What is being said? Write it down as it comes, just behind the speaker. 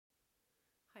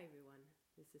Hi everyone,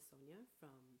 this is Sonia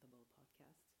from the Bull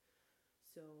Podcast.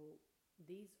 So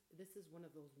this is one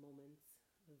of those moments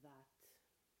that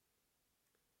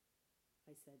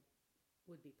I said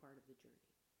would be part of the journey.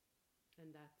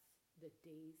 And that's the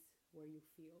days where you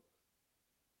feel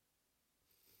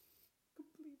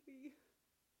completely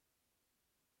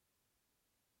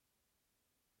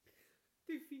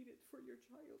defeated for your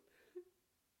child.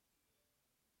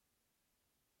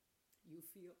 You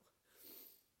feel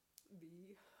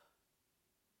the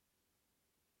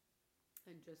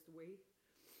unjust way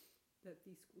that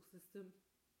the school system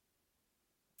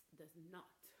does not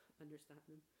understand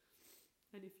them.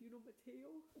 And if you know Mateo,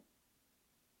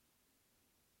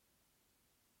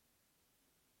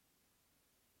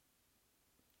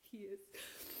 he is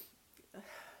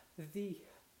the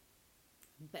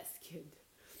best kid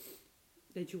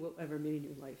that you will ever meet in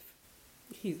your life.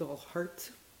 He's all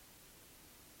heart,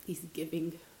 he's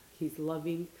giving, he's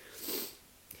loving.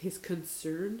 His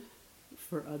concern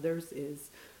for others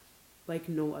is like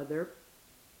no other.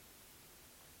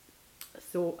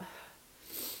 So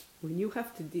when you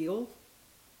have to deal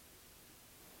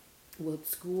with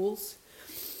schools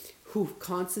who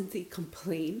constantly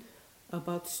complain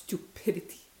about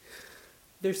stupidity,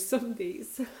 there's some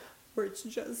days where it's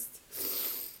just,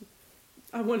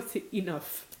 I want to say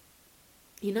enough.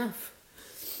 Enough.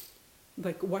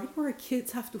 Like, why do our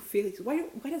kids have to feel, why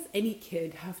does any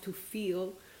kid have to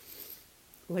feel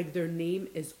like their name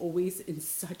is always in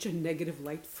such a negative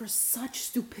light for such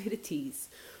stupidities,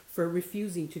 for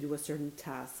refusing to do a certain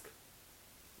task,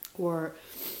 or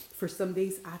for some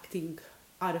days acting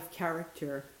out of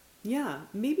character? Yeah,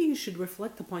 maybe you should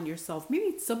reflect upon yourself. Maybe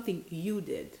it's something you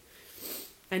did.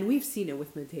 And we've seen it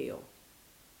with Mateo.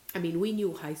 I mean, we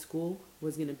knew high school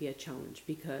was going to be a challenge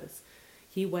because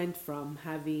he went from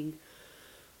having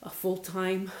a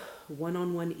full-time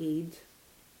one-on-one aide,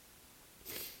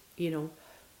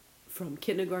 from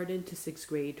kindergarten to sixth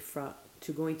grade,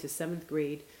 to going to seventh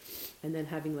grade, and then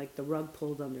having like the rug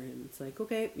pulled under him. It's like,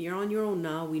 okay, you're on your own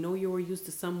now. We know you were used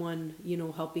to someone,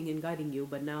 helping and guiding you,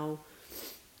 but now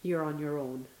you're on your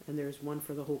own, and there's one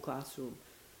for the whole classroom.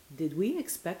 Did we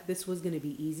expect this was going to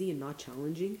be easy and not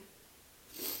challenging?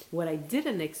 What I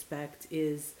didn't expect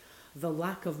is the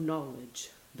lack of knowledge,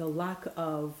 the lack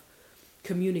of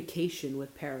communication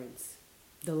with parents,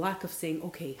 the lack of saying,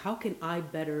 okay, how can I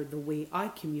better the way I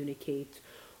communicate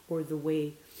or the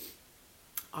way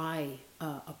I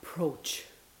approach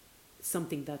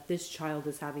something that this child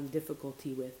is having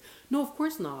difficulty with? No, of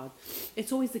course not.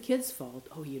 It's always the kid's fault.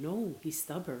 Oh, he's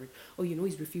stubborn. Oh,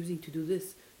 he's refusing to do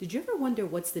this. Did you ever wonder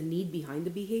what's the need behind the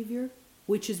behavior?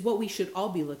 Which is what we should all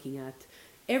be looking at.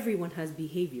 Everyone has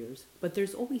behaviors, but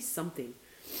there's always something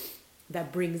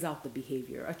that brings out the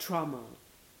behavior, a trauma,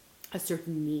 a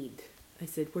certain need. I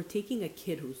said, we're taking a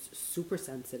kid who's super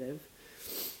sensitive,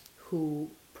 who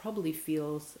probably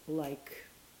feels like,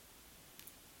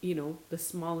 the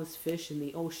smallest fish in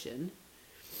the ocean.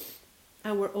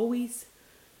 And we're always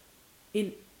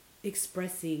in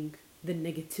expressing the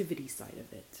negativity side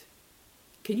of it.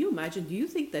 Can you imagine? Do you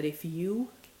think that if you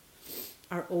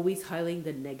are always highlighting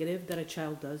the negative that a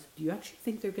child does, do you actually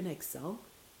think they're going to excel?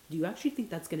 Do you actually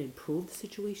think that's going to improve the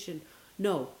situation?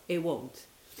 No, it won't.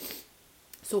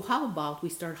 So how about we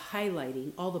start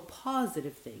highlighting all the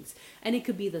positive things? And it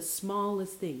could be the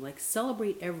smallest thing, like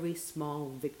celebrate every small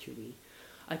victory.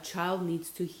 A child needs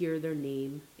to hear their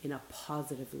name in a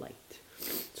positive light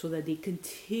so that they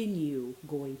continue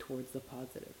going towards the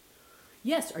positive.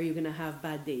 Yes, are you going to have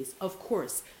bad days? Of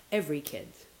course, every kid.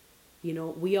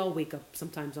 We all wake up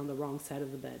sometimes on the wrong side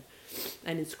of the bed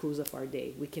and it screws up our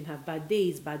day. We can have bad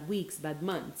days, bad weeks, bad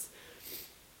months.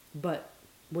 But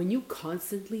when you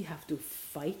constantly have to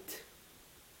fight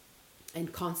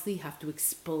and constantly have to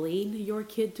explain your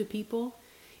kid to people,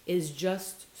 is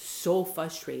just so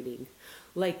frustrating.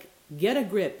 Like, get a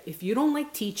grip. If you don't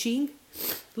like teaching,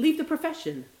 leave the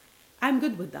profession. I'm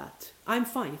good with that. I'm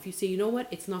fine. If you say, you know what,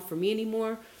 it's not for me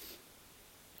anymore,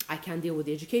 I can't deal with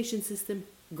the education system,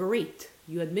 great.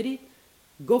 You admit it,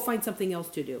 go find something else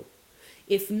to do.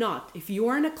 If not, if you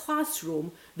are in a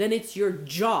classroom, then it's your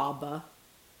job.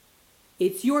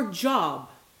 It's your job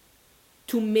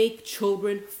to make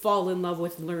children fall in love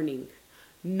with learning,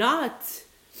 not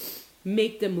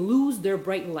make them lose their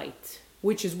bright light,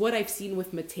 which is what I've seen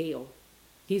with Mateo.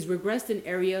 He's regressed in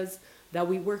areas that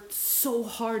we worked so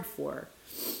hard for.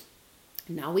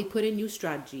 Now we put in new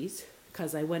strategies,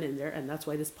 because I went in there, and that's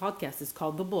why this podcast is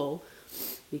called The Bull,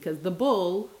 because the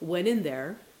bull went in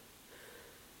there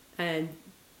and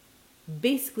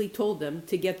basically told them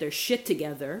to get their shit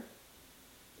together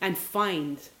and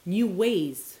find new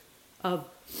ways of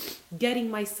getting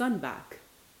my son back.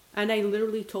 And I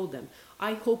literally told them,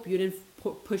 I hope you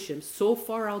didn't push him so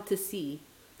far out to sea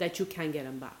that you can't get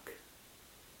him back.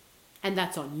 And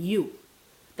that's on you.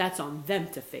 That's on them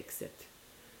to fix it.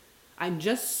 I'm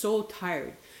just so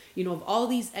tired, of all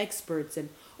these experts and,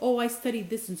 oh, I studied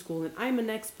this in school and I'm an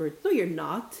expert. No, you're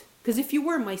not. Because if you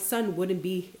were, my son wouldn't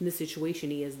be in the situation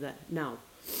he is that now.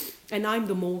 And I'm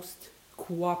the most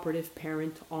cooperative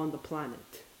parent on the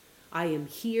planet. I am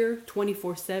here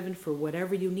 24/7 for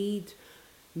whatever you need,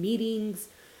 meetings,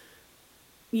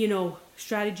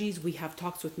 strategies. We have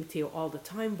talks with Mateo all the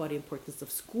time about the importance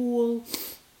of school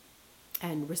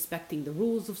and respecting the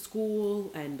rules of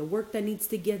school and the work that needs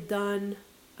to get done.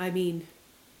 I mean,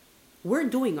 we're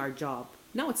doing our job.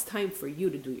 Now it's time for you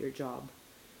to do your job.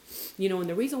 And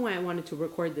the reason why I wanted to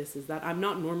record this is that I'm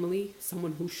not normally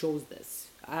someone who shows this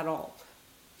at all.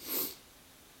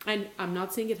 And I'm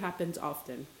not saying it happens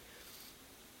often,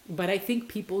 but I think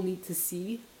people need to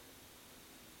see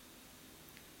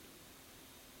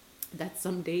that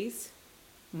some days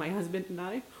my husband and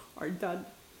I are done.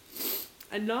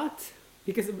 And not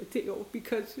because of Mateo,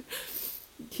 because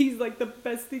he's like the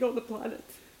best thing on the planet,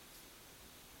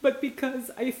 but because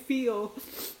I feel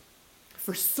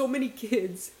for so many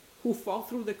kids who fall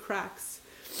through the cracks,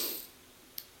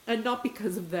 and not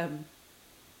because of them,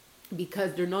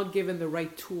 because they're not given the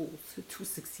right tools to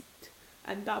succeed.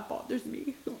 And that bothers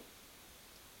me.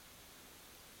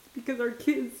 Because our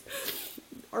kids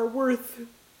are worth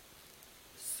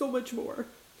so much more.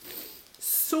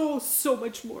 So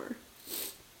much more.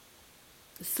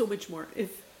 So much more.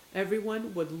 If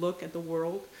everyone would look at the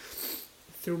world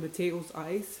through Mateo's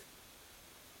eyes,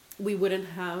 we wouldn't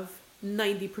have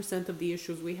 90% of the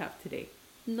issues we have today.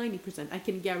 90%. I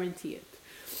can guarantee it.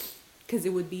 Because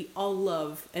it would be all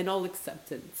love and all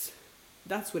acceptance.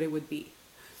 That's what it would be.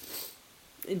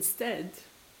 Instead,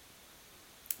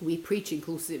 we preach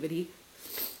inclusivity,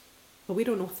 but we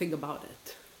don't know a thing about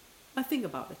it. A thing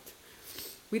about it.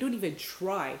 We don't even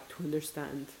try to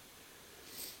understand.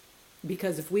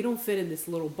 Because if we don't fit in this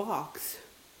little box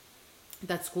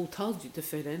that school tells you to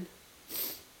fit in,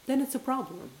 then it's a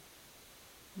problem.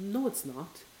 No, it's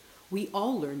not. We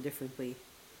all learn differently.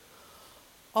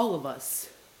 All of us.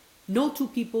 No two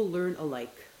people learn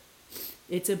alike.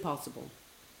 It's impossible.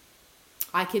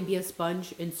 I can be a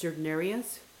sponge in certain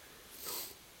areas.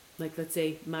 Like, let's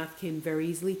say math came very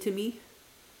easily to me.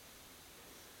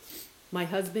 My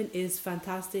husband is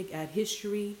fantastic at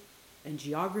history and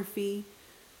geography.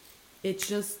 It's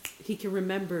just, he can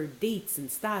remember dates and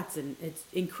stats, and it's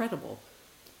incredible.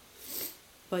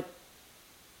 But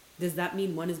does that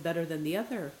mean one is better than the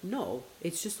other? No,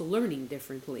 it's just learning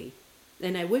differently.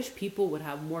 And I wish people would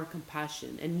have more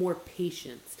compassion and more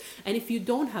patience. And if you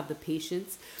don't have the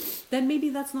patience, then maybe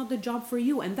that's not the job for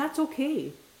you. And that's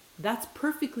okay. That's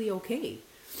perfectly okay.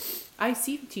 I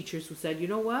see teachers who said, you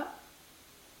know what?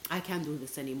 I can't do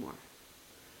this anymore.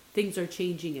 Things are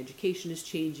changing. Education is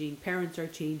changing. Parents are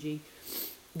changing.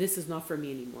 This is not for me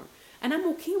anymore. And I'm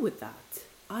okay with that.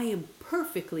 I am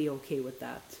perfectly okay with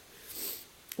that.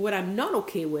 What I'm not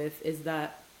okay with is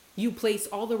that you place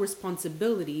all the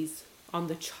responsibilities on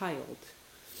the child.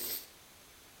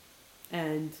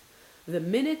 And the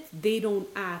minute they don't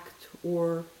act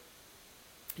or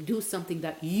do something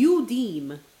that you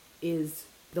deem is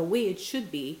the way it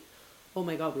should be, oh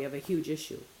my God, we have a huge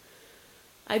issue.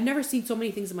 I've never seen so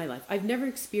many things in my life. I've never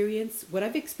experienced what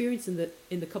I've experienced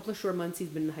in the couple of short months he's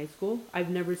been in high school. I've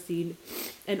never seen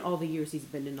in all the years he's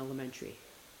been in elementary.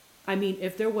 I mean,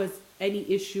 if there was any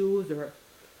issues or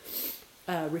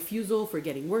refusal for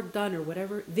getting work done or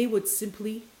whatever, they would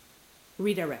simply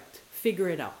redirect, figure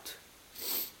it out.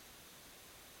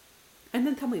 And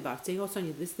then tell me about it. Say, oh,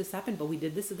 Sonia, this happened, but we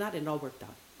did this and that, and it all worked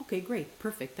out. Okay, great,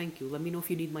 perfect, thank you. Let me know if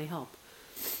you need my help.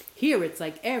 Here, it's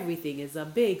like everything is a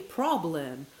big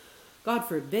problem. God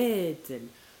forbid, and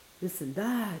this and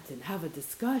that, and have a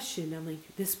discussion. I'm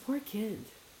like, this poor kid,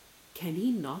 can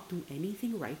he not do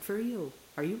anything right for you?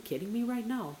 Are you kidding me right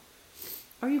now?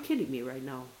 Are you kidding me right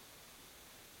now?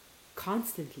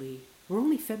 Constantly. We're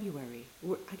only February.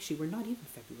 We're not even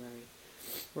February.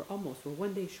 We're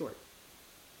 1 day short.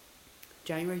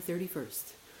 January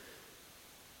 31st.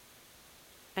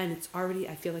 And it's already,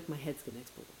 I feel like my head's going to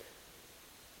explode.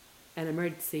 And I'm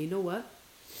ready to say, you know what?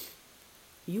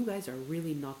 You guys are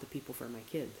really not the people for my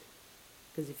kid.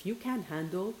 Because if you can't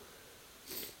handle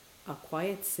a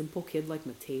quiet, simple kid like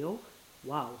Mateo,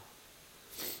 wow.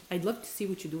 I'd love to see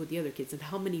what you do with the other kids and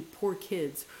how many poor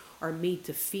kids are made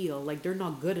to feel like they're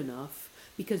not good enough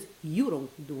because you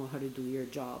don't know how to do your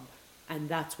job. And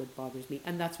that's what bothers me.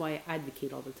 And that's why I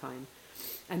advocate all the time.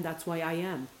 And that's why I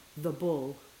am the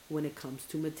bull when it comes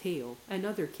to Mateo and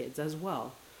other kids as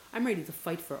well. I'm ready to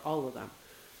fight for all of them.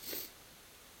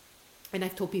 And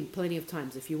I've told people plenty of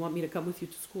times, if you want me to come with you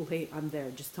to school, hey, I'm there.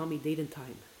 Just tell me date and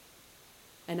time.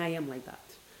 And I am like that.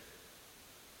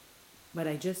 But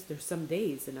there's some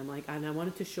days and I'm like, and I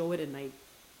wanted to show it and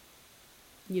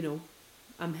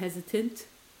I'm hesitant.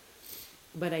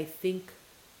 But I think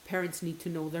parents need to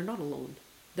know they're not alone.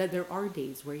 That there are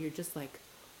days where you're just like,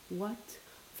 what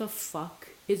the fuck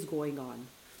is going on?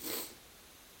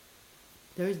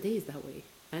 There's days that way.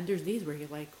 And there's days where you're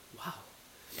like, wow,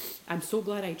 I'm so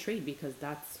glad I trained, because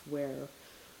that's where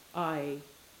I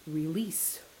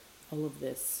release all of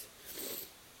this.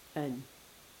 And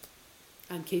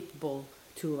I'm capable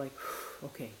to like,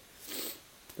 okay,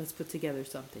 let's put together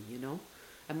something,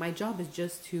 And my job is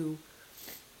just to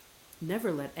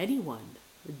never let anyone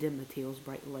dim Mateo's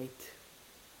bright light.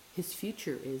 His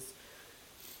future is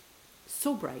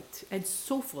so bright and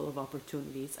so full of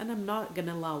opportunities, and I'm not going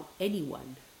to allow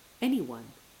anyone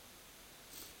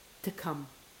to come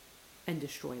and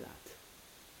destroy that.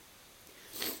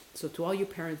 So to all you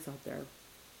parents out there,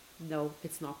 no,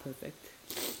 it's not perfect.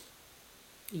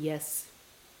 Yes,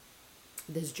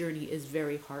 this journey is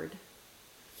very hard.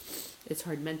 It's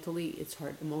hard mentally, it's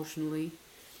hard emotionally,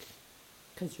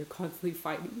 because you're constantly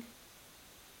fighting.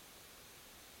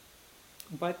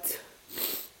 But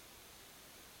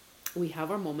we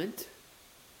have our moment,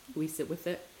 we sit with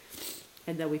it,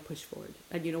 and then we push forward.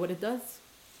 And you know what it does?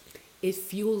 It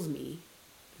fuels me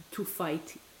to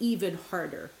fight even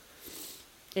harder.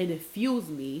 And it fuels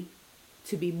me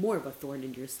to be more of a thorn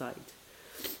in your side.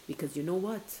 Because you know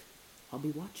what? I'll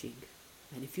be watching.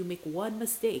 And if you make one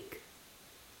mistake,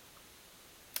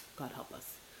 God help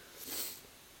us.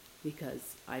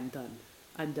 Because I'm done.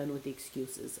 I'm done with the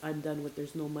excuses. I'm done with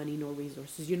there's no money, no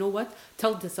resources. You know what?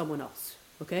 Tell it to someone else.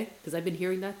 Okay? Because I've been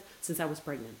hearing that since I was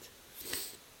pregnant.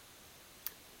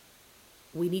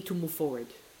 We need to move forward.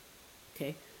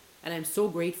 Okay? And I'm so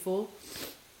grateful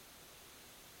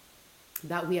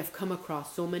that we have come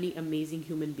across so many amazing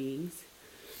human beings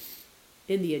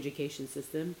in the education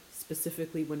system,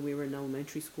 specifically when we were in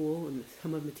elementary school, and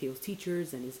some of Mateo's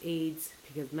teachers and his aides,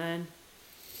 because man,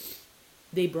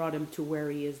 they brought him to where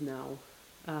he is now.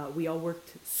 We all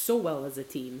worked so well as a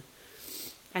team,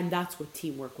 and that's what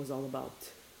teamwork was all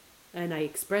about. And I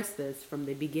expressed this from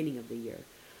the beginning of the year.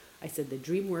 I said the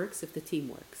dream works if the team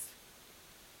works.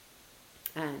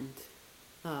 And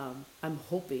I'm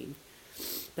hoping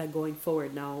that going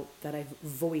forward, now that I've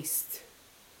voiced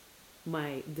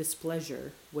my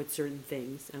displeasure with certain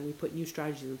things and we put new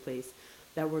strategies in place,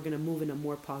 that we're going to move in a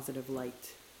more positive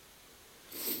light.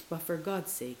 But for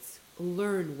God's sakes,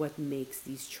 learn what makes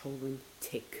these children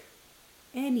tick.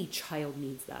 Any child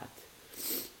needs that.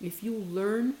 If you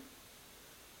learn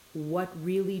what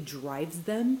really drives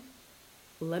them,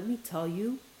 let me tell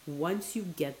you, once you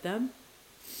get them,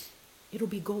 it'll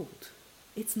be gold.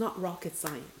 It's not rocket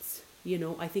science.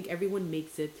 I think everyone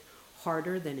makes it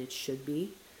harder than it should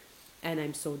be. And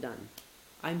I'm so done.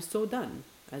 I'm so done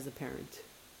as a parent.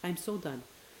 I'm so done.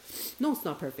 No, it's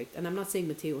not perfect. And I'm not saying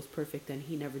Mateo is perfect and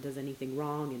he never does anything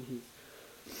wrong and he's...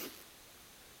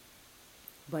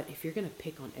 But if you're going to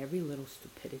pick on every little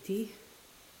stupidity,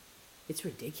 it's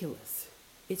ridiculous.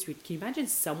 Can you imagine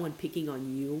someone picking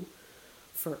on you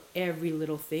for every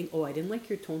little thing? Oh, I didn't like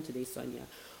your tone today, Sonia.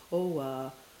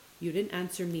 Oh, you didn't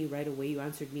answer me right away. You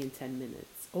answered me in 10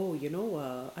 minutes. Oh,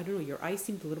 I don't know, your eyes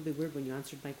seemed a little bit weird when you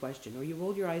answered my question. Or you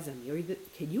rolled your eyes at me.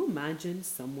 Can you imagine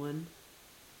someone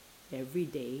every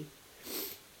day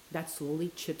that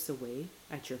slowly chips away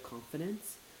at your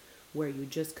confidence, where you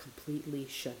just completely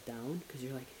shut down because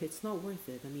you're like, it's not worth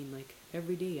it. I mean, like,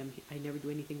 every day I never do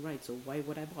anything right, so why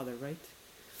would I bother, right?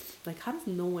 Like, how does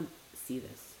no one see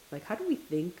this? Like, how do we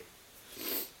think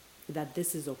that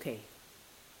this is okay?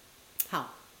 How?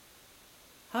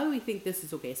 How do we think this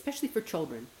is okay? Especially for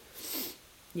children,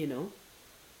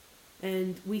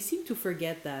 And we seem to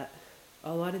forget that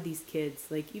a lot of these kids,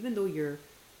 like, even though you're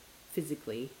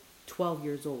physically 12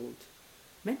 years old,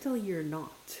 mentally you're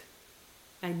not.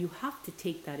 And you have to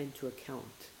take that into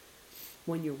account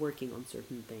when you're working on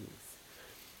certain things.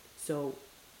 So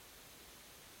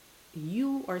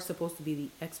you are supposed to be the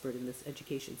expert in this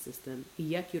education system,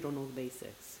 yet you don't know the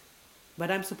basics. But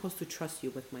I'm supposed to trust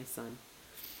you with my son.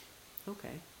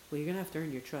 Okay, well, you're going to have to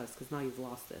earn your trust because now you've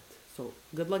lost it. So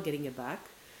good luck getting it back,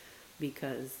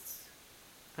 because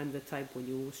I'm the type, when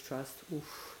you lose trust,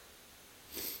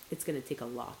 it's going to take a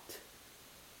lot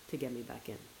to get me back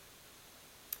in.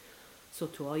 So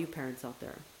to all you parents out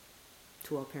there,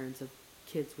 to all parents of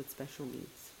kids with special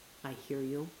needs, I hear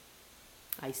you.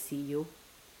 I see you.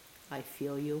 I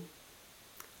feel you.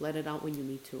 Let it out when you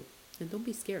need to. And don't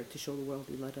be scared to show the world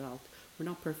you let it out. We're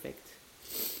not perfect.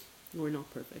 We're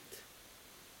not perfect.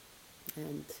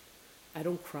 And I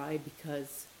don't cry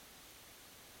because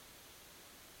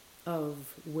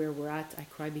of where we're at. I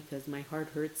cry because my heart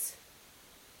hurts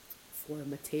for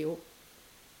Mateo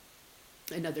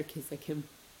and other kids like him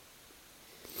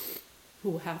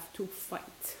who have to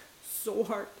fight so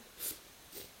hard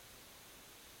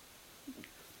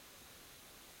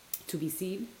to be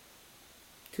seen,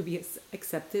 to be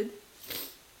accepted,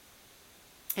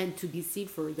 and to be seen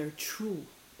for their true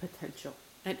potential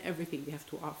and everything they have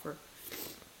to offer.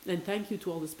 And thank you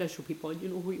to all the special people, and you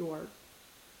know who you are,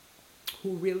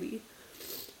 who really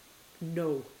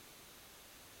know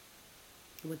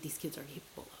what these kids are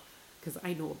capable of. Because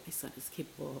I know what my son is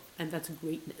capable of, and that's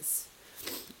greatness.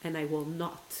 And I will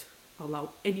not allow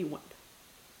anyone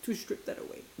to strip that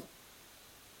away.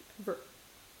 Ever.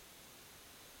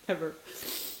 Ever.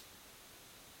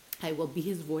 I will be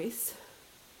his voice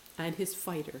and his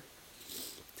fighter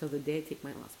till the day I take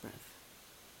my last breath.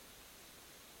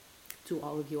 To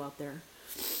all of you out there,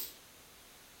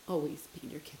 always be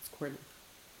in your kids' corner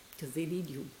because they need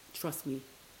you. Trust me.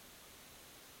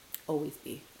 Always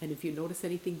be. And if you notice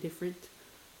anything different,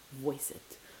 voice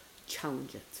it,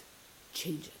 challenge it,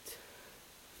 change it.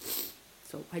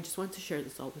 So I just want to share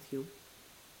this all with you.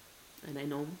 And I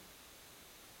know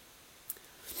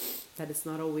that it's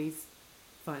not always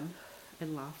fun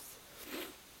and laughs,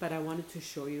 but I wanted to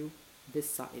show you this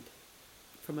side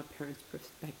from a parent's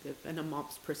perspective and a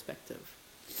mom's perspective.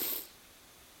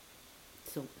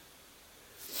 So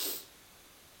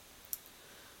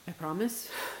I promise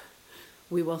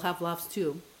we will have laughs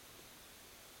too,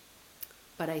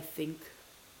 but I think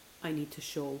I need to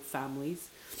show families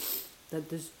that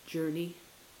this journey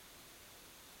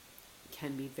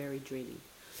can be very draining.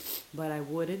 But I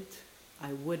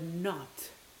would not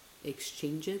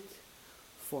exchange it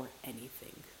for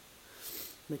anything.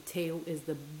 Mateo is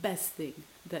the best thing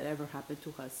that ever happened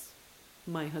to us.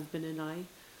 My husband and I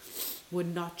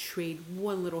would not trade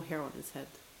one little hair on his head.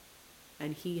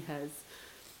 And he has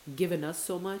given us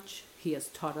so much. He has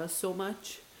taught us so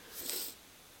much.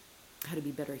 How to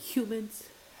be better humans,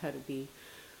 how to be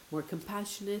more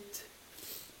compassionate,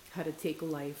 how to take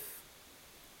life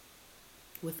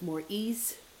with more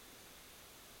ease.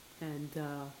 And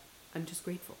I'm just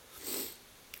grateful.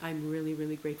 I'm really,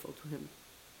 really grateful to him.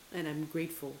 And I'm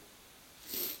grateful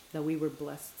that we were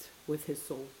blessed with his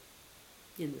soul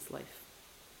in this life.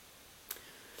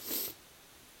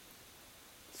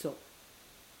 So,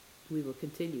 we will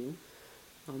continue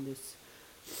on this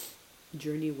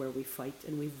journey where we fight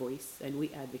and we voice and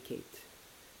we advocate.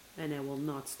 And I will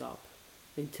not stop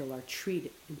until our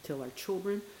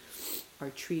children are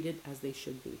treated as they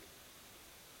should be.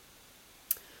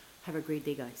 Have a great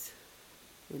day, guys.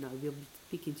 And I will be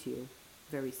speaking to you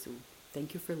very soon.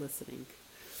 Thank you for listening.